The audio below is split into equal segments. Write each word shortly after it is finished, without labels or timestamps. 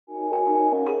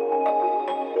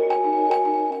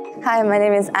Hi, my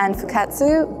name is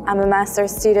Fukatsu. I'm a master's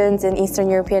student in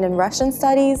Eastern European and Russian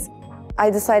studies.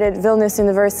 I decided Vilnius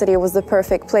University was the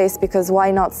perfect place because why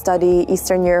not study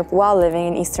Eastern Europe while living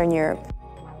in Eastern Europe?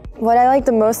 What I like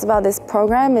the most about this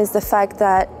program is the fact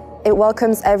that it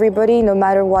welcomes everybody, no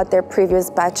matter what their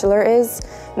previous bachelor is,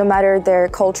 no matter their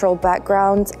cultural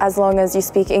background, as long as you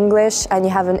speak English and you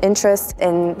have an interest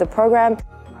in the program.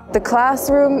 The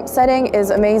classroom setting is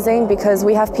amazing because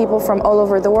we have people from all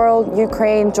over the world: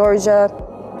 Ukraine, Georgia,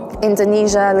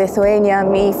 Indonesia, Lithuania,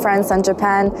 me, France and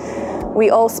Japan. We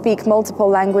all speak multiple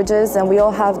languages and we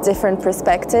all have different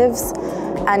perspectives.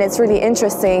 And it's really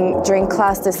interesting during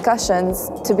class discussions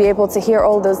to be able to hear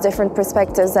all those different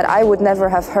perspectives that I would never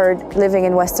have heard living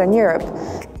in Western Europe.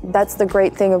 That's the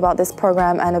great thing about this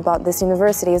program and about this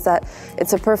university, is that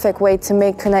it's a perfect way to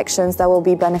make connections that will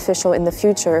be beneficial in the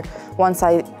future once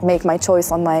I make my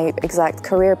choice on my exact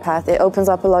career path. It opens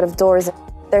up a lot of doors.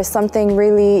 There's something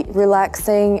really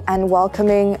relaxing and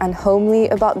welcoming and homely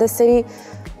about this city,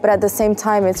 but at the same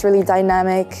time it's really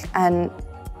dynamic and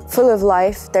full of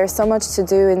life. There's so much to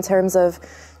do in terms of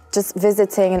just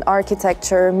visiting and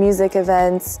architecture, music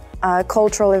events,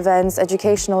 cultural events,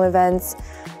 educational events.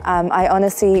 I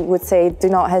honestly would say do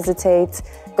not hesitate,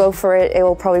 go for it. It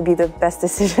will probably be the best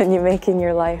decision you make in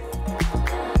your life.